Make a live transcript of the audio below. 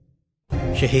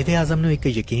शहीद आजम ਨੂੰ ਇੱਕ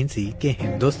ਯਕੀਨ ਸੀ ਕਿ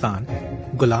ਹਿੰਦੁਸਤਾਨ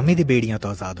ਗੁਲਾਮੀ ਦੀ ਬੇੜੀਆਂ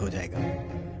ਤੋਂ ਆਜ਼ਾਦ ਹੋ ਜਾਏਗਾ,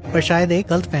 ਪਰ ਸ਼ਾਇਦ ਇਹ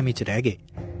ਗਲਤਫਹਿਮੀ 'ਚ ਰਹਿ ਗਏ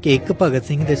ਕਿ ਇੱਕ ਭਗਤ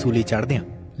ਸਿੰਘ ਦੇ ਸੂਲੀ ਚੜ੍ਹਦਿਆਂ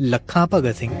ਲੱਖਾਂ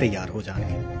ਭਗਤ ਸਿੰਘ ਤਿਆਰ ਹੋ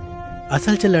ਜਾਣਗੇ।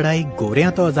 ਅਸਲ 'ਚ ਲੜਾਈ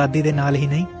ਗੋਰਿਆਂ ਤੋਂ ਆਜ਼ਾਦੀ ਦੇ ਨਾਲ ਹੀ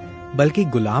ਨਹੀਂ, ਬਲਕਿ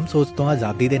ਗੁਲਾਮ ਸੋਚ ਤੋਂ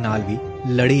ਆਜ਼ਾਦੀ ਦੇ ਨਾਲ ਵੀ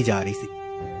ਲੜੀ ਜਾ ਰਹੀ ਸੀ।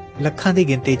 ਲੱਖਾਂ ਦੀ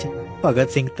ਗਿਣਤੀ 'ਚ ਭਗਤ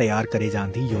ਸਿੰਘ ਤਿਆਰ ਕਰੇ ਜਾਣ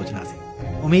ਦੀ ਯੋਜਨਾ ਸੀ।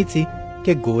 ਉਮੀਦ ਸੀ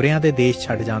ਕਿ ਗੋਰਿਆਂ ਦੇ ਦੇਸ਼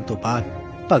ਛੱਡ ਜਾਣ ਤੋਂ ਬਾਅਦ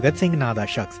ਭਗਤ ਸਿੰਘ ਨਾਂ ਦਾ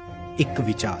ਸ਼ਖਸ ਇੱਕ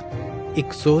ਵਿਚਾਰ,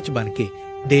 ਇੱਕ ਸੋਚ ਬਣ ਕੇ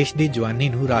ਦੇਸ਼ ਦੀ ਜਵਾਨੀ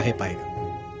ਨੂੰ ਰਾਹੇ ਪਾਏਗਾ।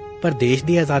 ਪਰ ਦੇਸ਼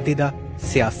ਦੀ ਆਜ਼ਾਦੀ ਦਾ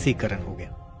ਸਿਆਸੀਕਰਨ ਹੋ ਗਿਆ।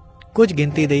 ਕੁਝ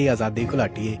ਗਿਣਤੀ ਦੇ ਆਜ਼ਾਦੀ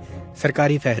ਘੁਲਾਟੀਏ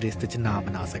ਸਰਕਾਰੀ ਫਹਿਰਿਸਤ 'ਚ ਨਾ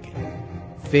ਬਣਾ ਸਕੇ।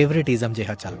 ਫੇਵਰੇਟਿਜ਼ਮ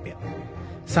ਜਿਹਾ ਚੱਲ ਪਿਆ।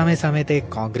 ਸਮੇਂ-ਸਮੇਂ ਤੇ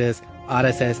ਕਾਂਗਰਸ,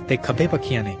 RSS ਤੇ ਖੱਬੇ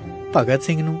ਪੱਖੀਆਂ ਨੇ ਭਗਤ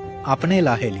ਸਿੰਘ ਨੂੰ ਆਪਣੇ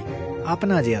ਲਾਹੇ ਲਈ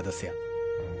ਆਪਣਾ ਜਿਹਾ ਦੱਸਿਆ।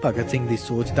 ਭਗਤ ਸਿੰਘ ਦੀ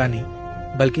ਸੋਚ ਦਾ ਨਹੀਂ,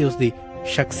 ਬਲਕਿ ਉਸ ਦੀ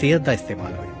ਸ਼ਖਸੀਅਤ ਦਾ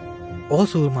ਇਸਤੇਮਾਲ ਹੋਇਆ। ਉਹ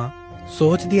ਸੂਰਮਾ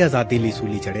ਸੋਚ ਦੀ ਆਜ਼ਾਦੀ ਲਈ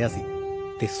ਸੂਲੀ ਚੜ੍ਹਿਆ ਸੀ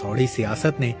ਤੇ ਸੌੜੀ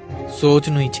ਸਿਆਸਤ ਨੇ ਸੋਚ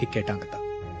ਨੂੰ ਹੀ ਛਿੱਕੇ ਟੰਗਤਾ।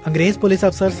 ਅੰਗਰੇਜ਼ ਪੁਲਿਸ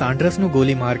ਅਫਸਰ ਸਾਂਡਰਸ ਨੂੰ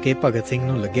ਗੋਲੀ ਮਾਰ ਕੇ ਭਗਤ ਸਿੰਘ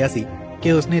ਨੂੰ ਲੱਗਿਆ ਸੀ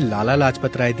ਕਿ ਉਸਨੇ ਲਾਲਾ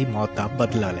ਲਾਜਪਤ ਰਾਏ ਦੀ ਮੌਤ ਦਾ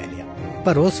ਬਦਲਾ ਲੈ ਲਿਆ,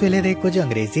 ਪਰ ਉਸ ਵੇਲੇ ਦੇ ਕੁਝ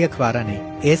ਅੰਗਰੇਜ਼ੀ ਅਖਬਾਰਾਂ ਨੇ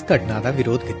ਇਸ ਘਟਨਾ ਦਾ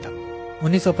ਵਿਰੋਧ ਕੀਤਾ।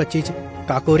 1925 'ਚ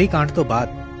ਕਾਕੋਰੀ ਕਾਂਡ ਤੋਂ ਬਾਅਦ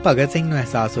ਭਗਤ ਸਿੰਘ ਨੂੰ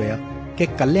ਅਹਿਸਾਸ ਹੋਇਆ ਕਿ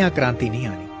ਕੱਲਿਆਂ ਕ੍ਰਾਂਤੀ ਨਹੀਂ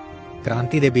ਆਣੀ,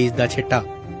 ਕ੍ਰਾਂਤੀ ਦੇ ਬੀਜ ਦਾ ਛਿੱਟਾ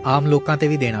ਆਮ ਲੋਕਾਂ ਤੇ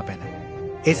ਵੀ ਦੇਣਾ ਪੈਣਾ।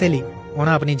 ਇਸੇ ਲਈ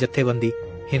ਉਹਨਾਂ ਆਪਣੀ ਜਥੇਬੰਦੀ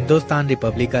ਹਿੰਦੁਸਤਾਨ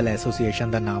ਰਿਪਬਲਿਕਨ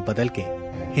ਐਸੋਸੀਏਸ਼ਨ ਦਾ ਨਾਮ ਬਦਲ ਕੇ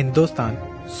ਹਿੰਦੁਸਤਾਨ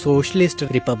ਸੋਸ਼ਲਿਸਟ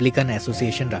ਰਿਪਬਲਿਕਨ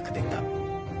ਐਸੋਸੀਏਸ਼ਨ ਰੱਖ ਦਿੱਤਾ।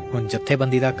 ਹੁਣ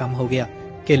ਜਥੇਬੰਦੀ ਦਾ ਕੰਮ ਹੋ ਗਿਆ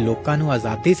ਕਿ ਲੋਕਾਂ ਨੂੰ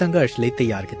ਆਜ਼ਾਦੀ ਸੰਘਰਸ਼ ਲਈ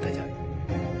ਤਿਆਰ ਕੀਤਾ ਜਾਵੇ।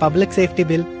 ਪਬਲਿਕ ਸੇਫਟੀ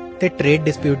ਬਿੱਲ ਤੇ ਟ੍ਰੇਡ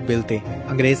ਡਿਸਪਿਊਟ ਬਿੱਲ ਤੇ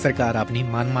ਅੰਗਰੇਜ਼ ਸਰਕਾਰ ਆਪਣੀ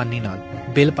ਮਨਮਾਨੀ ਨਾਲ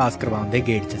ਬਿੱਲ ਪਾਸ ਕਰਵਾਉਣ ਦੇ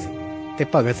ਗੇੜ 'ਚ ਸੀ ਤੇ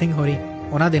ਭਗਤ ਸਿੰਘ ਹੋਰੀ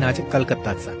ਉਹਨਾਂ ਦਿਨਾਂ 'ਚ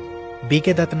ਕਲਕੱਤਾ 'ਚ ਸਨ।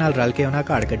 BK ਦੱਤ ਨਾਲ ਰਲ ਕੇ ਉਹਨਾਂ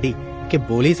ਘਾੜ ਕੱਢੀ ਕਿ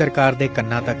ਬੋਲੀ ਸਰਕਾਰ ਦੇ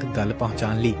ਕੰਨਾਂ ਤੱਕ ਗੱਲ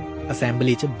ਪਹੁੰਚਾਉਣ ਲਈ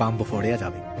ਅਸੈਂਬਲੀ 'ਚ ਬੰਬ ਫੋੜਿਆ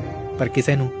ਜਾਵੇ, ਪਰ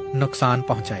ਕਿਸੇ ਨੂੰ ਨੁਕਸਾਨ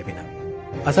ਪਹੁੰਚਾਏ ਬਿਨਾਂ।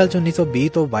 ਅਸਲ 'ਚ 1920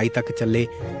 ਤੋਂ 22 ਤੱਕ ਚੱਲੇ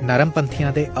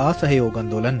ਨਰਮਪੰਥੀਆਂ ਦੇ ਅਸਹਿਯੋਗ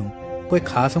ਅੰਦੋਲਨ ਨੂੰ ਕੋਈ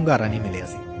ਖਾਸ ਹੁੰਗਾਰਾ ਨਹੀਂ ਮਿਲਿਆ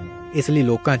ਸੀ। ਇਸ ਲਈ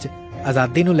ਲੋਕਾਂ 'ਚ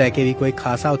ਆਜ਼ਾਦੀ ਨੂੰ ਲੈ ਕੇ ਵੀ ਕੋਈ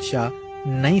ਖਾਸਾ ਉਤਸ਼ਾਹ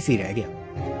ਨਹੀਂ ਸੀ ਰਹਿ ਗਿਆ।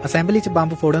 ਅਸੈਂਬਲੀ 'ਚ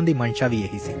ਬੰਬ ਫੋੜਨ ਦੀ ਮਨਸ਼ਾ ਵੀ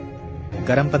ਇਹੀ ਸੀ।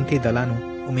 ਗਰਮਪੰਥੀ ਦਲਾਂ ਨੂੰ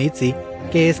ਉਮੀਦ ਸੀ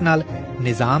ਕਿ ਇਸ ਨਾਲ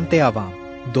ਨਿਜ਼ਾਮ ਤੇ ਆਵਾਮ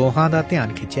ਦੋਹਾਂ ਦਾ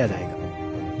ਧਿਆਨ ਖਿੱਚਿਆ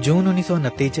ਜਾਏਗਾ। ਜੂਨ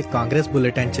 1929 'ਚ ਕਾਂਗਰਸ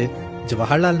ਬੁਲੇਟਿਨ 'ਚ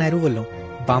ਜਵਾਹਰ ਲਾਲ ਨਹਿਰੂ ਵੱਲੋਂ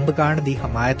ਬੰਬ ਕਾਂਡ ਦੀ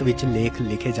ਹਮਾਇਤ ਵਿੱਚ ਲੇਖ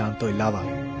ਲਿਖੇ ਜਾਣ ਤੋਂ ਇਲਾਵਾ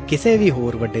ਕਿਸੇ ਵੀ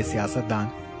ਹੋਰ ਵੱਡੇ ਸਿਆਸਤਦਾਨ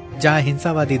ਜਾਂ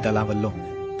ਹਿੰਸਾਵਾਦੀ ਦਲਾਂ ਵੱਲੋਂ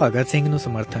ਭਗਤ ਸਿੰਘ ਨੂੰ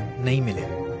ਸਮਰਥਨ ਨਹੀਂ ਮਿਲਿਆ।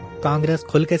 ਕਾਂਗਰਸ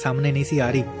ਖੁੱਲ੍ਹ ਕੇ ਸਾਹਮਣੇ ਨਹੀਂ ਸੀ ਆ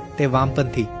ਰਹੀ ਤੇ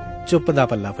ਵਾਮਪੰਥੀ ਚੁੱਪ ਦਾ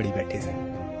ਪੱਲਾ ਫੜੀ ਬੈਠੇ ਸੀ।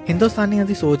 ਹਿੰਦੁਸਤਾਨੀਆਂ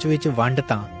ਦੀ ਸੋਚ ਵਿੱਚ ਵੰਡ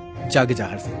ਤਾਂ ਜਗ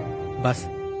ਜ਼ਾਹਰ ਸੀ, ਬਸ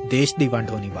ਦੇਸ਼ ਦੀ ਵੰਡ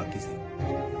ਹੋਣੀ ਬਾਕੀ ਸੀ।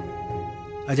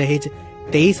 ਅਜਿਹੇ 'ਚ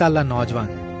 23 ਸਾਲਾ ਨੌਜਵਾਨ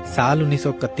ਸਾਲ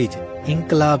 1931 'ਚ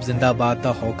ਇਨਕਲਾਬ ਜ਼ਿੰਦਾਬਾਦ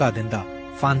ਦਾ ਹੌਕਾ ਦਿੰਦਾ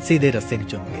ਫਾਂਸੀ ਦੇ ਰੱਸੇ ਨੂੰ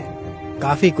ਚੁੰਮ ਗਿਆ।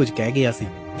 ਕਾਫੀ ਕੁਝ ਕਹਿ ਗਿਆ ਸੀ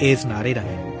ਇਸ ਨਾਰੇ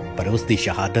ਰਾਹੀਂ, ਪਰ ਉਸ ਦੀ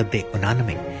ਸ਼ਹਾਦਤ ਦੇ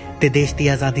 99 ਤੇ ਦੇਸ਼ ਦੀ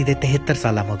ਆਜ਼ਾਦੀ ਦੇ 73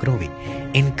 ਸਾਲਾਂ ਮਗਰੋਂ ਵੀ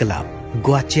ਇਨਕਲਾਬ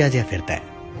ਗੁਆਚਿਆ ਜਿਹਾ ਫਿਰਦਾ ਹੈ।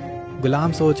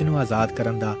 ਗੁਲਾਮ ਸੋਚ ਨੂੰ ਆਜ਼ਾਦ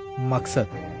ਕਰਨ ਦਾ ਮਕਸਦ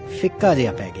ਫਿੱਕਾ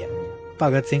ਜਿਹਾ ਪੈ ਗਿਆ।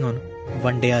 ਭਗਤ ਸਿੰਘ ਹੁਣ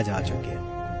ਵੰਡਿਆ ਜਾ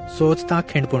ਚੁੱਕਿਆ। ਸੋਚ ਤਾਂ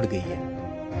ਖਿੰਡ-ਪੁੰਡ ਗਈ ਹੈ।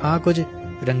 ਹਾਂ, ਕੁਝ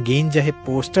ਰੰਗੀਨ ਜਿਹੇ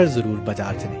ਪੋਸਟਰ ਜ਼ਰੂਰ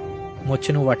ਬਾਜ਼ਾਰ 'ਚ ਨੇ।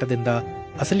 ਮੁੱਛ ਨੂੰ ਵੱਟ ਦਿੰਦਾ,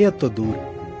 ਅਸਲੀਅਤ ਤੋਂ ਦੂਰ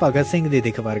ਭਗਤ ਸਿੰਘ ਦੀ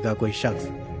ਦਿੱਖ ਵਰਗਾ ਕੋਈ ਸ਼ਖਸ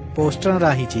ਪੋਸਟਰਾਂ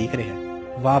ਰਾਹੀਂ ਚੀਖ ਰਿਹਾ,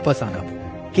 ਵਾਪਸ ਆਣਾ ਪਊ।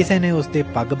 ਕਿਸੇ ਨੇ ਉਸ ਦੇ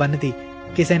ਪੱਗ ਬੰਨ੍ਹਦੀ,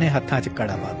 ਕਿਸੇ ਨੇ ਹੱਥਾਂ 'ਚ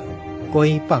ਕੜਾ ਪਾਤਾ।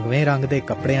 ਕੋਈ ਭਗਵੇਂ ਰੰਗ ਦੇ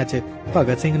ਕੱਪੜਿਆਂ 'ਚ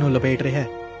ਭਗਤ ਸਿੰਘ ਨੂੰ ਲਪੇਟ ਰਿਹਾ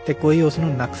ਤੇ ਕੋਈ ਉਸ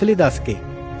ਨੂੰ ਨਕਸਲੀ ਦੱਸ ਕੇ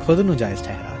ਖੁਦ ਨੂੰ ਜਾਇਜ਼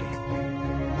ਠਹਿਰਾ ਰਿਹਾ।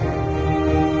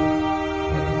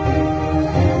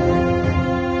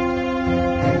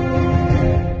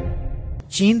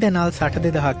 ਚੀਨ ਦੇ ਨਾਲ 60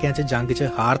 ਦੇ ਦਹਾਕਿਆਂ 'ਚ ਜੰਗ 'ਚ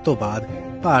ਹਾਰ ਤੋਂ ਬਾਅਦ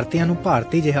ਭਾਰਤੀਆਂ ਨੂੰ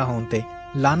ਭਾਰਤੀ ਜਿਹਾ ਹੋਣ ਤੇ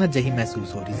ਲਾਨਤ ਜਿਹੀ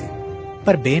ਮਹਿਸੂਸ ਹੋ ਰਹੀ ਸੀ।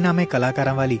 ਪਰ ਬੇਨਾਮੇ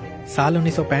ਕਲਾਕਾਰਾਂ ਵਾਲੀ ਸਾਲ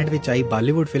 1965 ਵਿੱਚ ਆਈ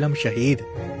ਬਾਲੀਵੁੱਡ ਫਿਲਮ ਸ਼ਹੀਦ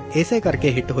ਇਸੇ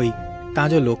ਕਰਕੇ ਹਿੱਟ ਹੋਈ ਤਾਂ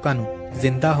ਜੋ ਲੋਕਾਂ ਨੂੰ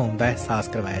ਜ਼ਿੰਦਾ ਹੋਣ ਦਾ ਅਹਿਸਾਸ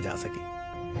ਕਰਵਾਇਆ ਜਾ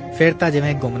ਸਕੇ। ਫਿਰ ਤਾਂ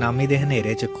ਜਿਵੇਂ ਗੁੰਮਨਾਮੀ ਦੇ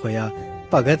ਹਨੇਰੇ 'ਚ ਖੋਇਆ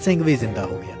ਭਗਤ ਸਿੰਘ ਵੀ ਜ਼ਿੰਦਾ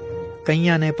ਹੋ ਗਿਆ।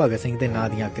 ਕਈਆਂ ਨੇ ਭਗਤ ਸਿੰਘ ਦੇ ਨਾਂ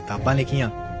ਦੀਆਂ ਕਿਤਾਬਾਂ ਲਿਖੀਆਂ,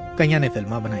 ਕਈਆਂ ਨੇ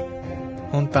ਫਿਲਮਾਂ ਬਣਾਈਆਂ।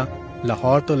 ਹੁਣ ਤਾਂ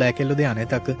ਲਾਹੌਰ ਤੋਂ ਲੈ ਕੇ ਲੁਧਿਆਣੇ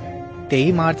ਤੱਕ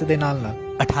 23 ਮਾਰਚ ਦੇ ਨਾਲ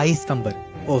 28 ਸਤੰਬਰ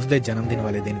ਉਸ ਦੇ ਜਨਮ ਦਿਨ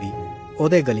ਵਾਲੇ ਦਿਨ ਵੀ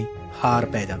ਉਹਦੇ ਗਲੀ ਹਾਰ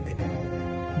ਪੈ ਜਾਂਦੇ ਨੇ।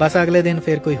 ਬਸ ਅਗਲੇ ਦਿਨ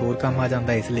ਫਿਰ ਕੋਈ ਹੋਰ ਕੰਮ ਆ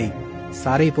ਜਾਂਦਾ, ਇਸ ਲਈ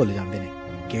ਸਾਰੇ ਹੀ ਭੁੱਲ ਜਾਂਦੇ ਨੇ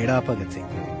ਕਿਹੜਾ ਭਗਤ ਸਿੰਘ।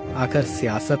 ਆਖਰ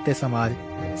ਸਿਆਸਤ ਤੇ ਸਮਾਜ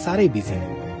ਸਾਰੇ ਬਿਜ਼ੀ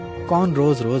ਨੇ, ਕੌਣ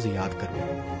ਰੋਜ਼-ਰੋਜ਼ ਯਾਦ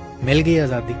ਕਰੂ। ਮਿਲ ਗਈ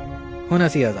ਆਜ਼ਾਦੀ, ਹੁਣ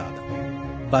ਅਸੀਂ ਆਜ਼ਾਦ,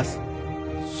 ਬਸ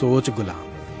ਸੋਚ ਗੁਲਾਮ।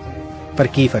 ਪਰ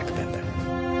ਕੀ ਫਰਕ ਪੈਂਦਾ?